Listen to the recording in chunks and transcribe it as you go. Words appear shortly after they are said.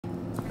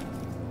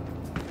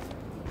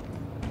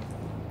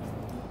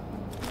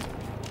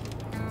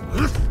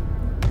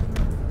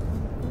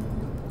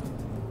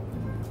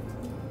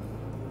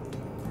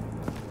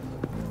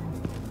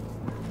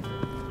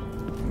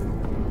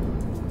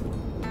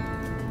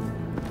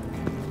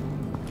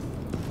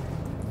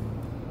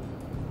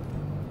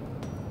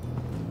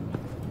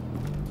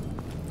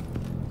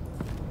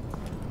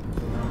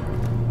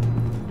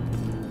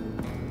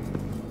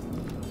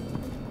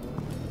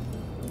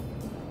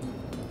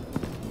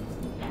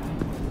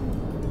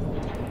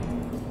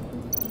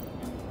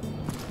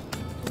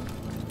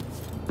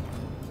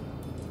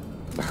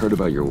heard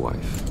about your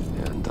wife,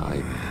 and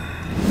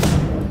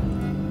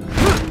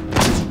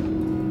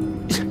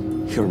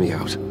Hear me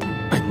out.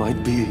 I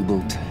might be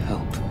able to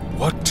help.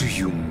 What do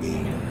you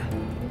mean?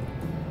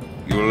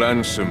 You'll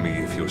answer me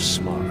if you're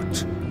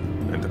smart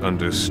and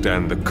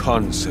understand the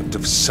concept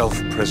of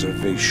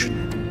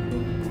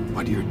self-preservation.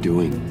 What you're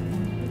doing,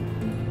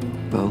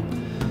 well,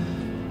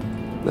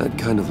 that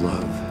kind of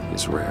love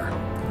is rare.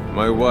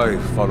 My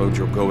wife followed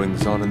your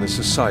goings-on in the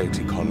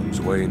society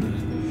columns,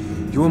 Wayne.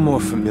 You're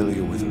more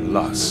familiar with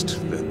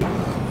lust than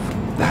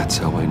love. That's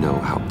how I know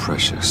how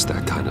precious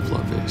that kind of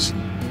love is.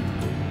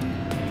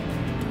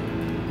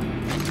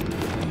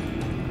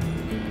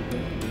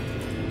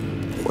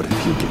 What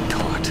if you get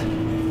caught?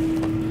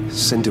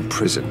 Sent to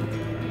prison?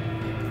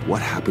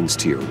 What happens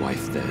to your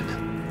wife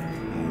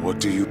then? What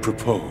do you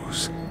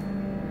propose?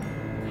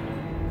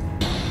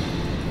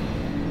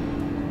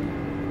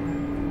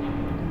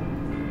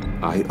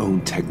 I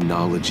own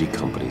technology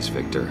companies,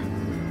 Victor.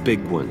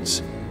 Big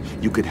ones.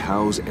 You could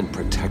house and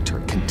protect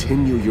her,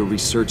 continue your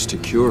research to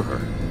cure her.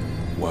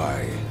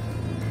 Why?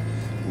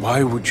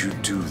 Why would you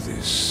do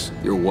this?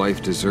 Your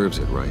wife deserves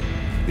it, right?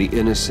 The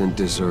innocent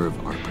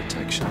deserve our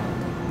protection.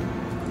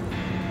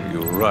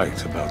 You're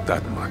right about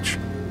that much.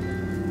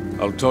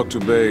 I'll talk to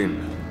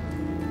Bane.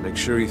 Make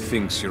sure he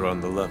thinks you're on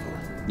the level.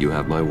 You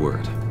have my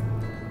word.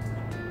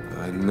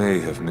 I may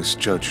have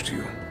misjudged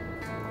you.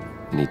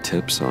 Any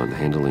tips on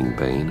handling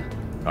Bane?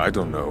 I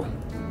don't know.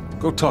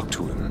 Go talk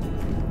to him.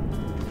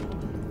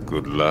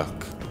 Good luck.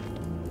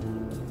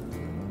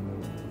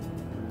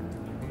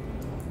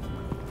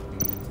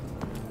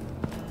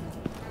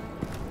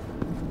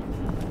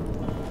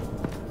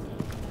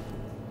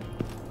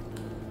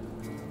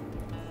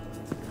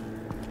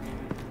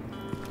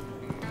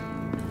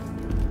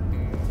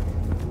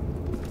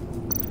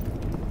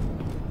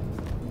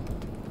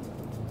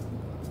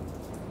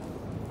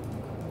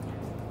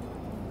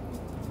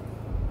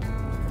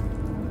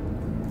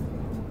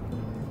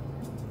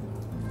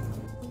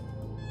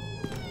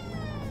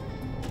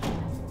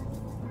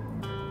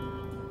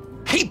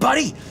 Hey,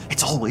 buddy!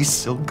 It's always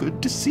so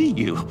good to see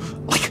you.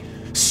 Like,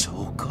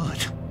 so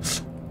good.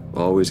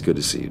 Always good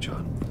to see you,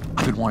 John.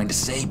 I've been wanting to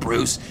say,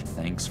 Bruce,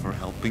 thanks for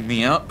helping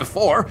me out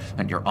before,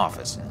 and your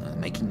office,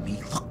 making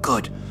me look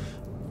good.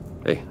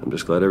 Hey, I'm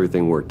just glad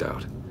everything worked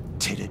out.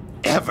 Did it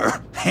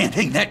ever?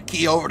 Handing that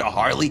key over to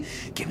Harley,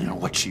 giving her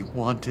what she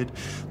wanted.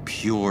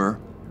 Pure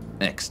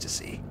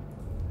ecstasy.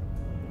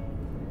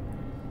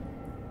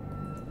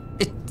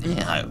 It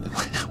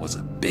was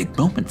a big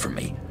moment for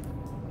me.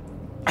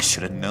 I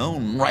should have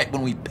known right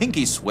when we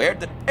pinky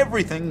sweared that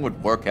everything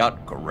would work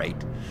out great.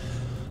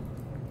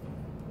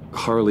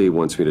 Harley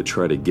wants me to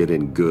try to get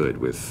in good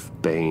with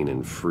Bane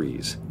and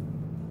Freeze.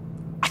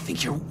 I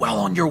think you're well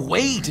on your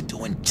way to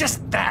doing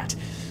just that.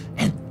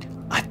 And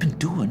I've been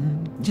doing,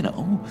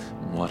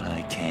 what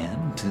I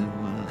can to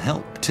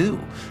help, too.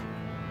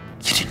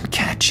 You didn't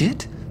catch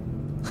it?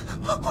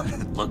 When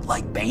it looked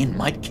like Bane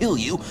might kill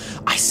you,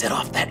 I set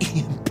off that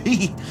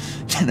EMP,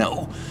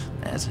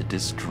 as a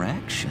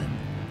distraction.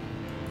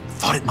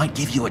 Thought it might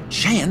give you a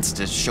chance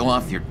to show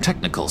off your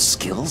technical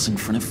skills in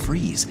front of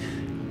Freeze.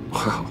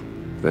 Wow,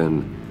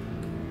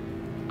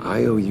 then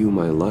I owe you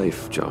my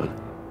life, John.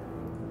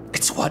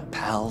 It's what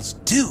pals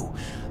do.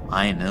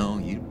 I know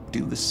you'd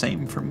do the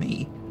same for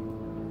me.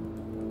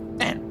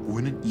 And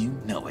wouldn't you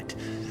know it,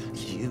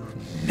 you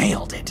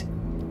nailed it.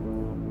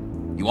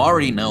 You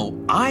already know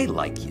I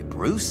like you,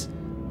 Bruce.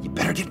 You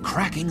better get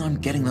cracking on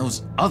getting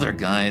those other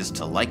guys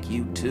to like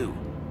you, too.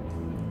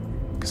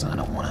 Because I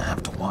don't want to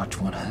have to watch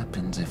what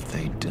happens if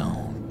they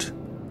don't.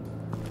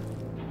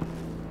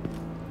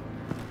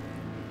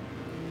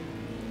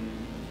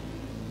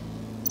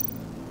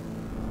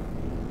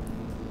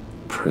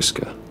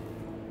 Priska.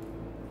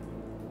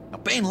 Now,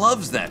 Bane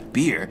loves that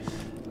beer.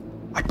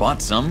 I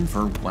bought some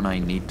for when I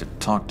need to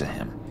talk to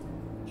him.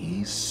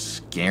 He's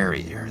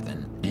scarier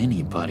than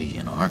anybody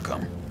in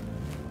Arkham.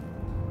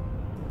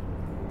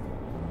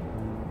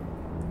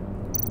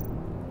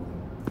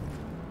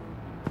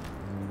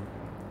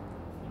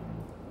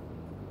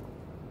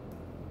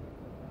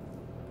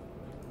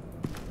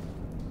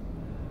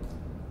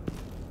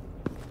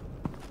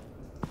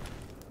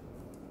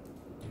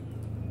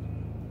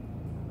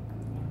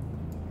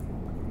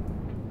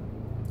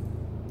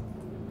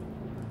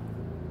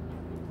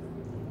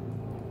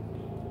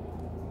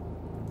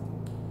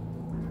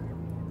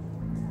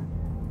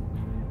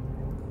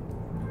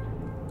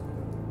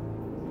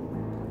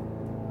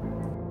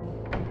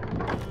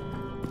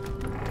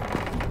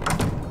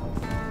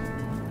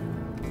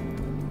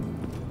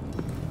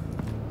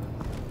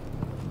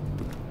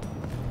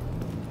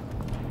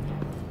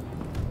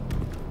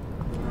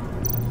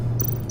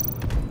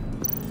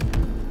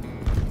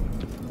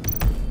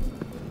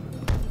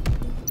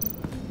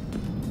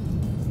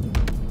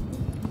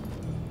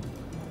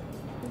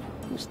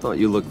 Just thought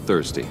you looked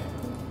thirsty.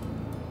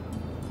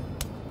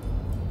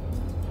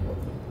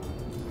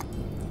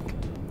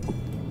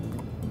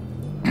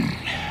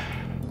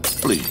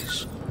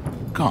 Please,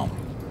 come.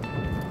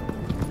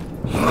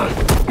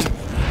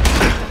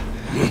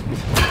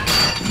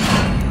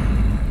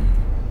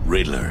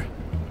 Riddler,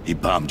 he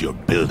bombed your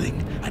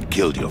building and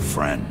killed your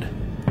friend.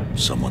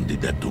 Someone did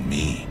that to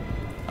me.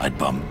 I'd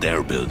bomb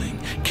their building,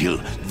 kill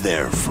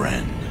their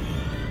friend.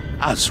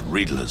 As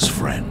Riddler's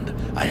friend,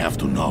 I have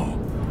to know,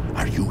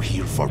 are you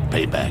here for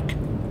payback?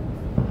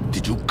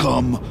 Did you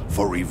come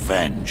for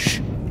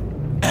revenge?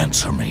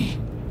 Answer me,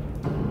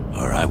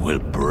 or I will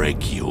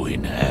break you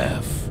in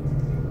half.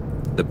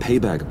 The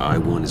payback I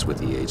want is with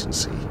the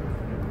agency.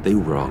 They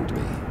wronged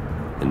me,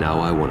 and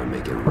now I want to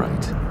make it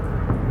right.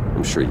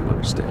 I'm sure you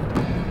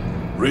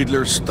understand.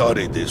 Riddler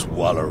studied this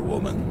Waller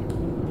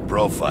woman,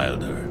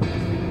 profiled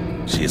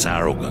her. She is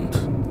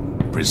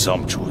arrogant,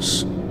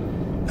 presumptuous,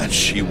 and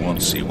she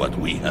won't see what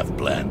we have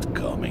planned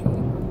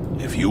coming.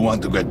 If you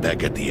want to get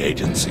back at the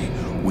agency,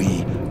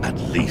 we at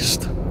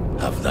least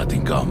have that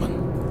in common.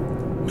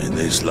 In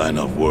this line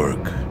of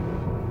work,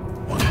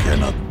 one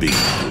cannot be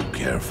too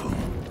careful.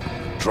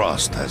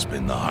 Trust has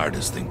been the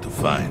hardest thing to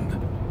find,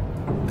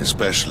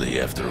 especially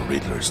after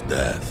Riddler's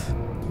death.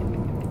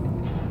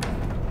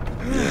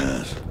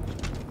 Yes,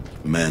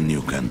 men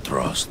you can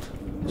trust.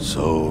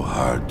 So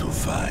hard to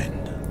find.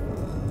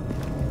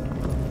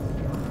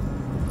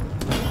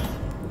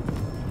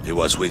 He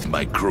was with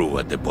my crew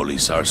at the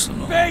police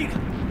arsenal. Wait!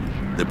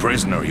 The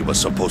prisoner he was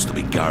supposed to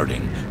be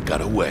guarding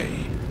got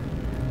away.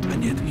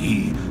 And yet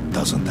he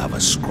doesn't have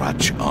a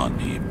scratch on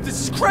him. This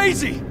is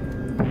crazy!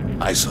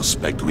 I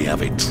suspect we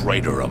have a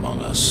traitor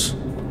among us.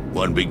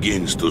 One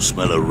begins to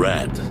smell a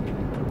rat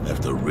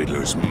after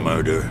Riddler's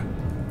murder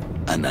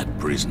and that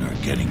prisoner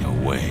getting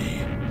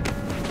away.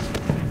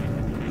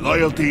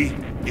 Loyalty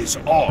is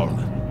all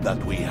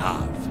that we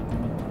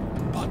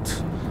have.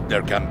 But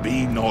there can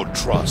be no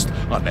trust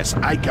unless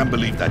I can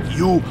believe that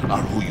you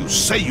are who you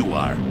say you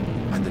are,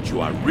 and that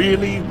you are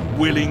really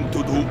willing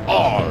to do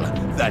all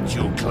that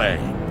you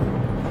claim.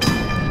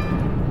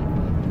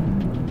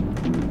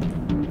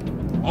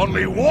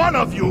 Only one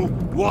of you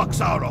walks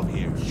out of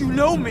here. You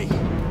know me!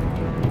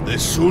 The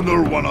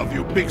sooner one of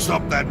you picks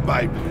up that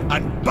pipe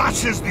and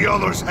bashes the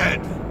other's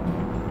head,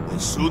 the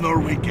sooner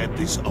we get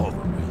this over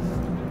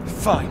with.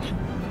 Fine.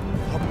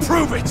 I'll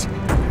prove it!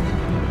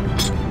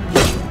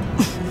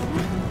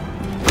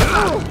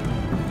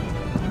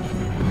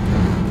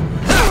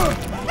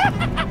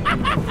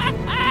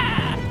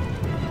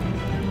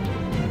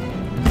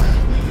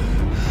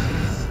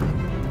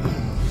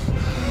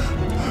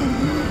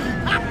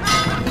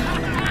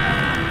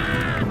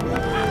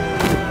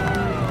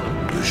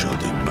 You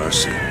showed him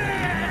mercy.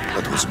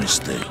 That was a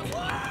mistake.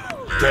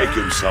 Take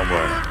him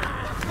somewhere.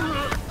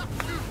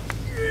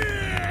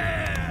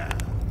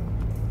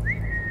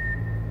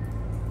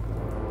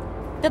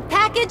 The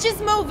package is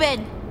moving!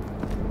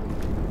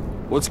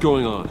 What's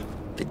going on?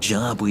 The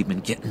job we've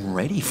been getting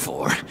ready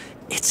for,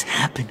 it's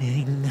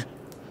happening.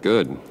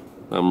 Good.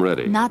 I'm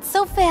ready. Not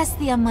so fast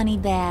there,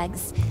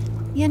 moneybags.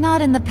 You're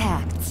not in the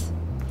pact.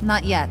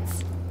 Not yet.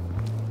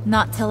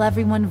 Not till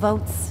everyone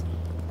votes.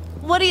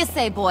 What do you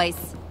say,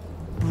 boys?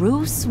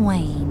 Bruce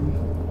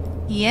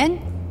Wayne. He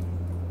in?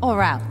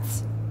 Or out?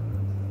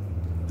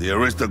 The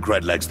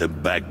aristocrat lacks the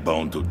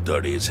backbone to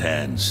dirty his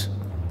hands.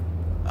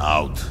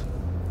 Out.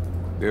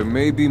 There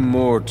may be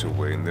more to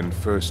Wayne than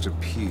first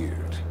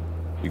appeared.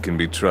 You can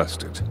be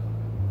trusted.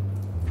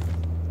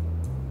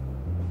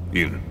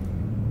 In.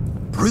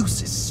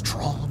 Bruce is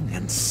strong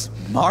and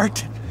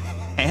smart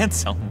and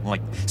handsome,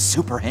 like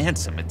super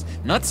handsome. It's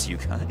nuts, you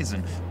guys,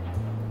 and...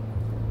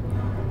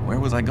 Where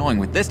was I going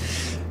with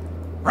this?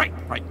 Right.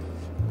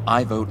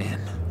 I vote in.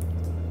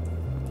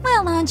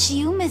 Well, aren't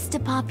you,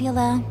 Mr.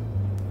 Popular?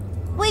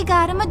 We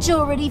got a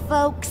majority,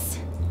 folks.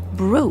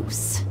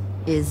 Bruce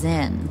is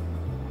in.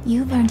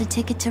 You've earned a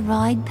ticket to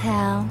ride,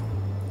 pal.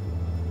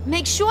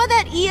 Make sure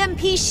that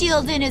EMP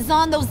shielding is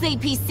on those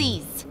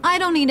APCs. I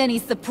don't need any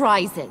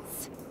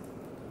surprises.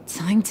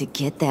 Time to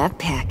get that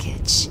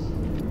package.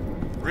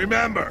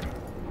 Remember,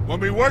 when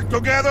we work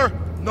together,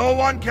 no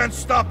one can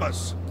stop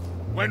us.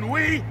 When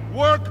we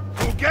work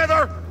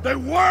together, the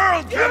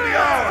world can be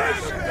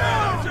ours!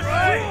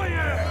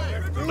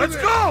 Let's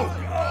go!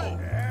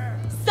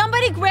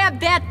 Somebody grab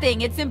that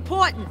thing, it's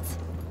important.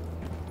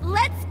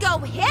 Let's go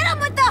hit him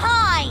with the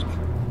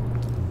hind!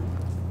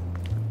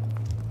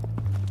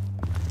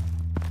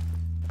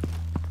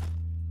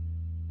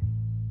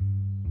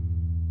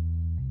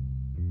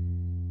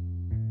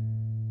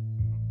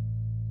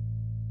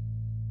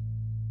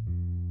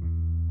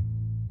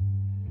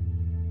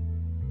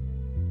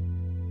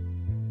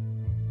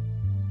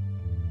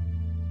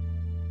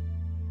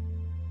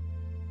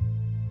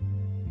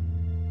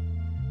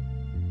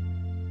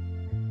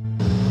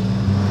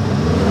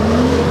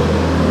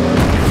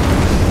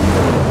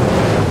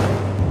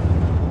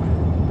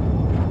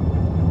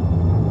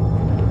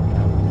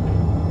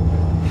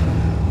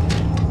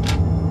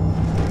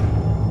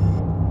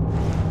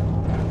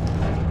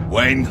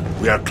 Wayne,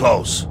 we are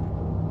close.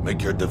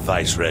 Make your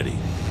device ready.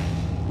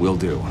 Will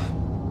do.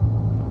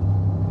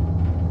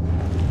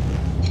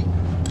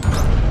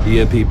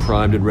 EMP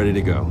primed and ready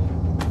to go.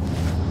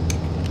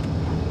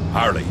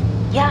 Harley,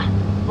 Yeah,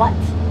 what?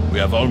 we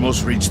have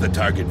almost reached the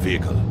target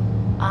vehicle.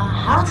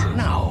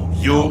 No,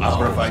 you are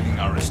providing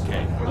our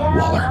escape.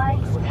 Waller,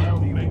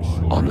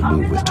 on the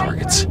move with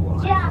targets.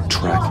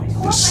 Track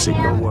this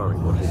signal.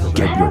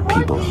 Get your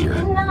people here,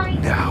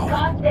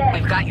 now.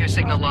 We've got your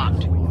signal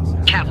locked.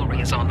 Cavalry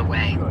is on the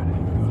way.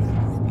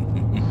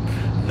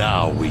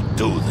 Now we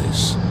do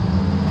this.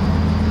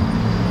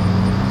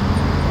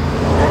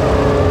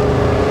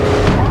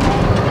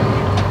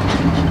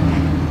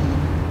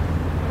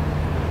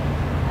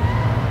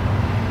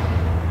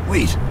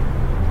 Wait,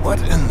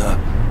 what in the...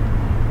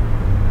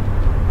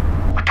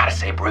 I gotta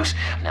say, Bruce,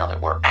 now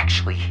that we're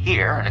actually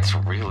here and it's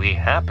really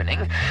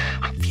happening,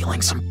 I'm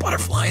feeling some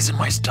butterflies in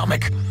my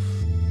stomach.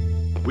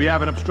 We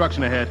have an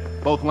obstruction ahead,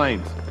 both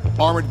lanes.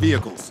 Armored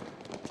vehicles.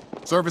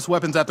 Service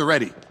weapons at the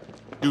ready.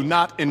 Do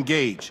not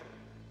engage.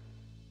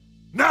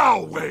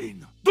 Now,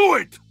 Wayne! Do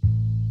it!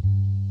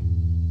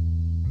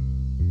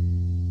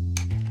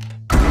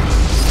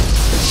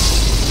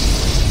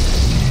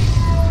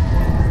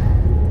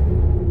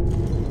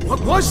 What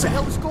was that? What the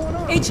hell is going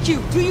on? HQ,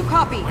 do you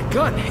copy? My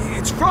gun,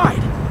 it's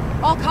fried.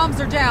 All comms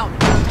are down.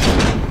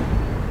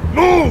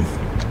 Move!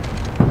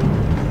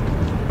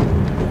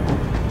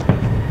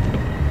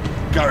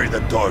 Carry the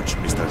torch,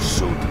 Mr.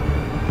 Suit.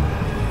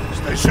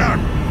 Stay sharp.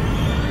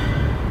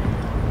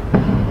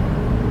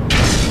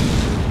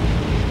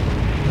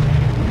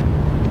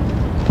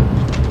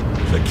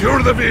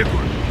 Secure the vehicle.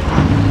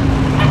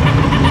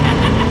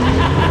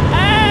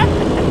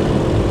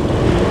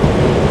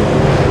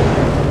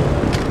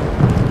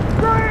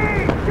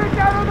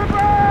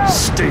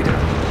 Stay down.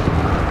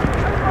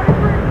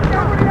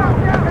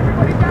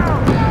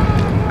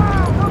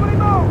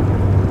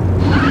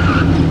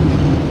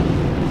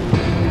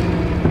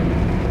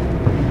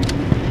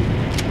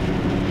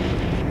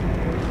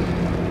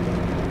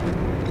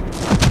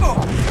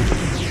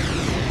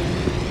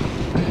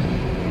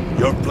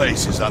 Your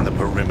place is on the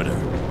perimeter.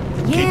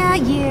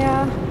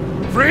 Yeah.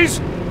 Freeze!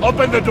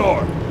 Open the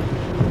door!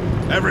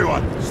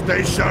 Everyone,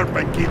 stay sharp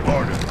and keep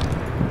order.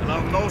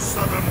 Allow no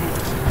sudden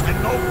moves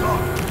and no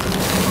talk.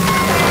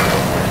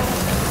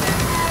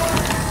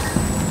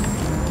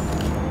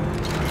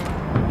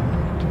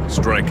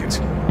 Strike it.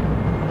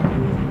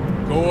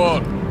 Go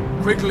on.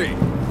 Quickly.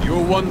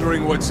 You're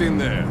wondering what's in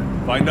there.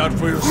 Find out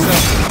for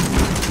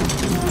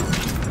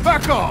yourself.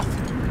 Back off,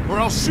 or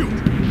I'll shoot.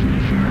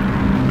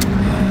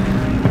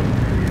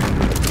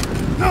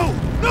 No!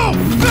 No!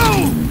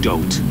 No!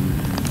 Don't.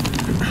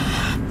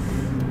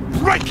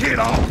 Break it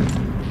off!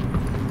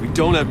 We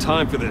don't have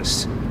time for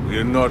this.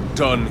 We're not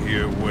done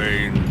here,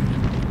 Wayne.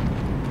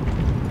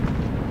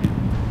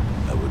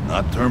 I would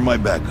not turn my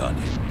back on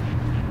you.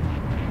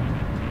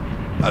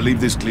 I'll leave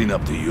this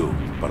cleanup to you,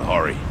 but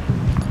hurry.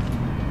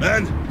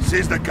 Men,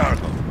 seize the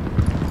cargo.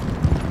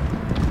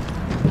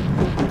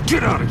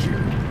 Get out of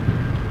here!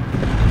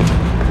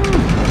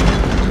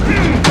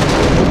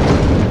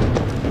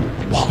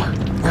 Waller,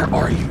 where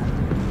are you?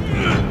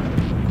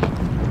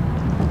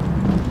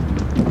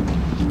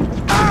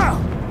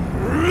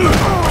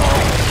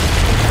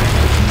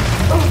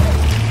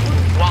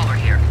 Waller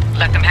here.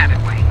 Let them have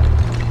it, Wayne.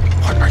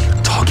 What are you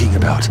talking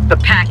about? The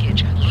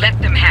package. Let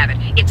them have it.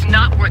 It's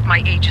not worth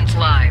my agents'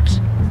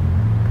 lives.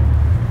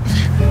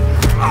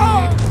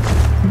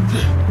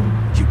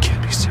 You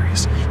can't be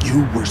serious.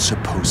 You were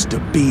supposed to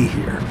be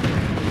here.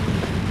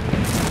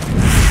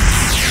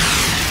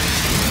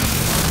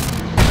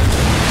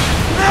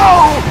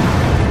 No!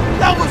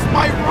 That was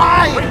my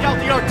ride! Break out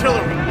the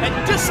artillery and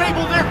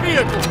disable their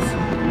vehicles!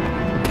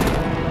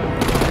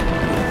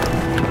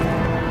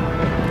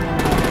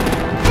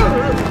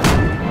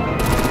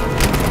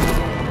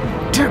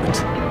 Damn it!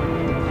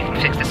 We can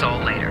fix this all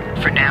later.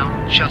 For now,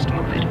 just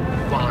move it.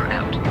 Waller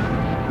out.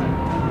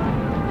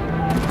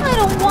 I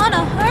don't want to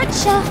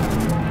hurt ya,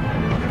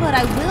 but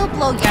I will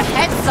blow your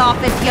heads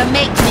off if you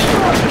make me.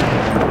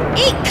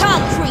 Eat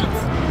concrete!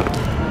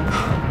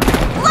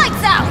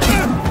 Lights out!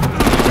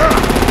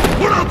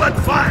 Put up that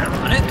fire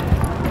on it!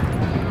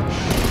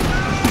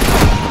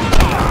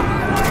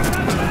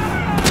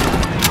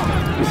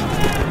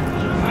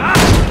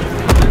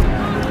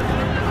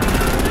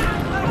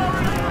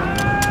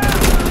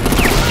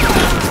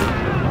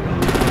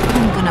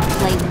 I'm gonna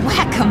play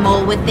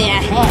whack-a-mole with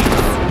their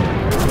heads.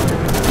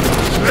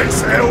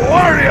 It's a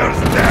warrior's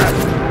death!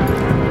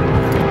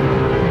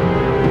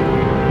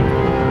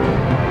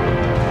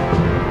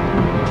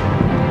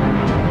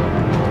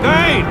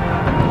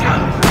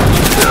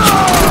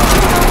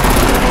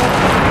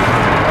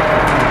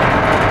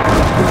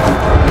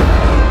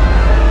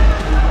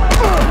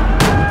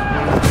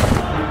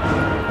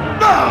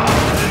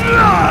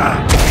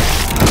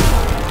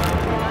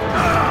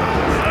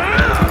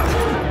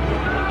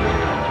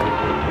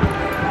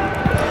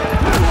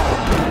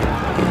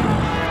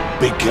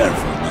 Be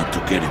careful not to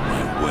get in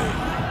my way.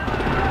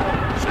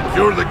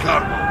 Secure the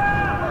cargo.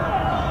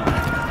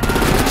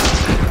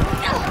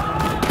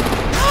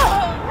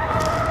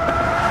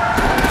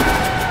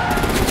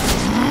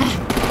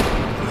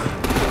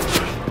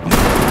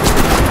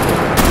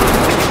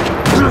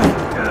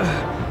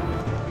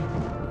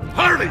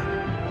 Hurry!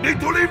 Need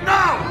to leave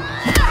now!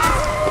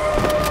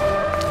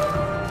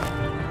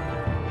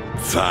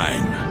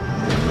 Fine.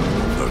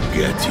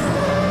 Forget you.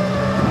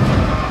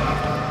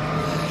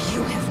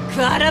 You have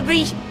gotta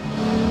be...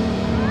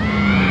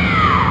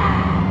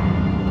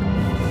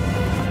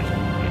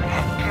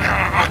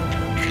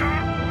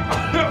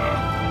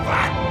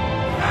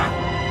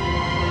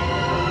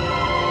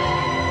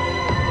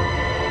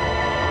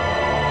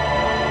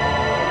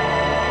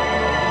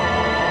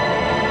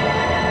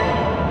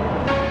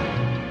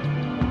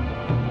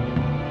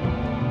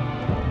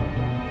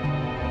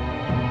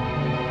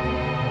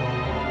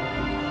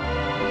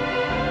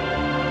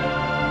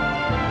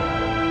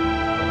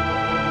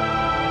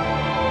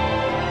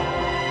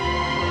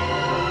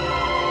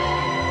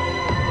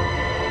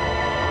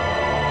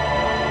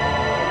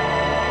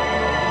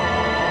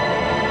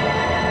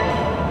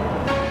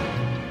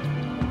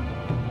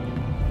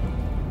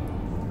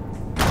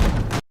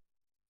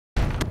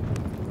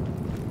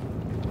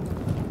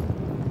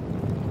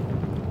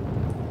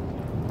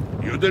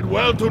 You did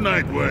well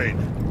tonight, Wayne.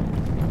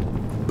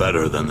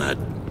 Better than that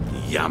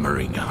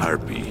yammering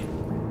harpy.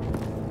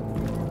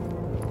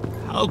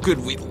 How could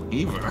we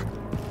leave her?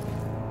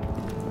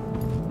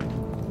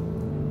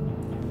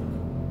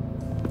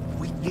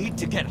 We need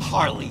to get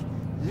Harley,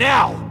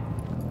 now!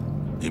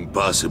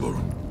 Impossible.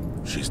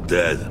 She's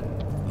dead,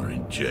 or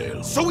in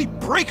jail. So we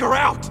break her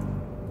out!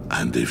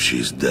 And if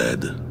she's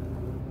dead?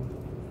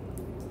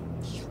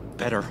 You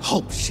better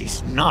hope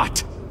she's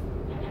not.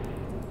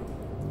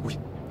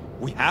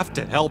 We have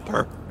to help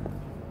her.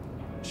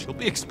 She'll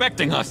be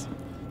expecting us.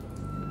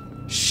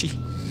 She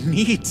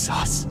needs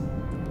us.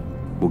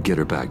 We'll get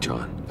her back,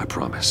 John. I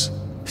promise.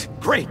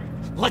 Great.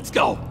 Let's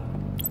go.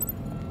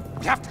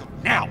 We have to go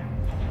now.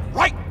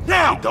 Right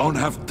now! We don't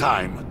have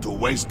time to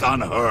waste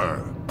on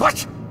her.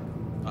 But...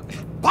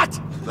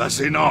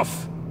 That's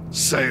enough.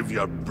 Save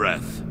your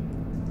breath.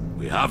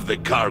 We have the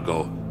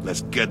cargo.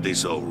 Let's get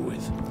this over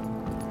with.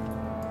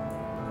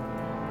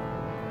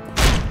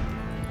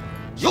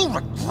 You'll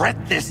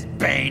regret this,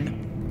 Bane!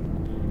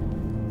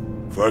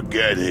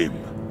 Forget him.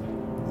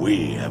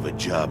 We have a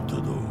job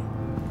to do.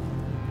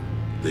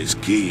 This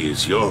key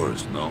is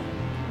yours, no?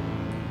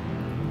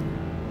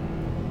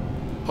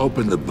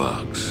 Open the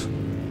box.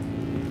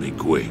 Be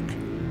quick.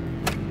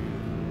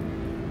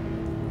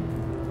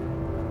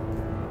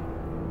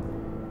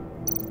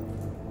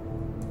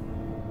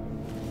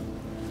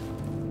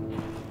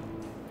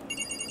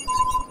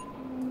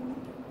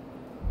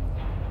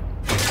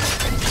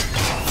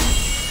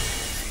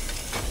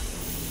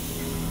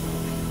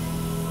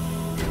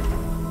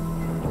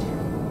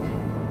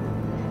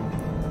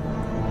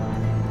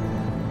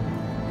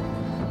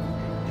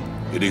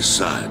 It is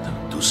sad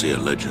to see a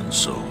legend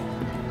so,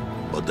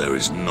 but there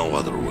is no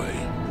other way.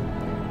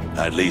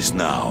 At least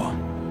now,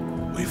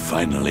 we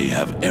finally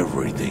have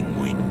everything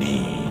we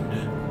need.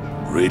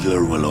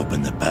 Riddler will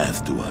open the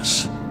path to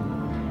us,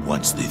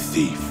 once the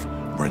thief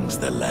brings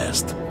the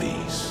last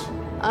piece.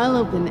 I'll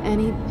open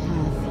any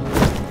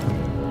path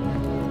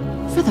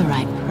for the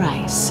right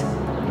price.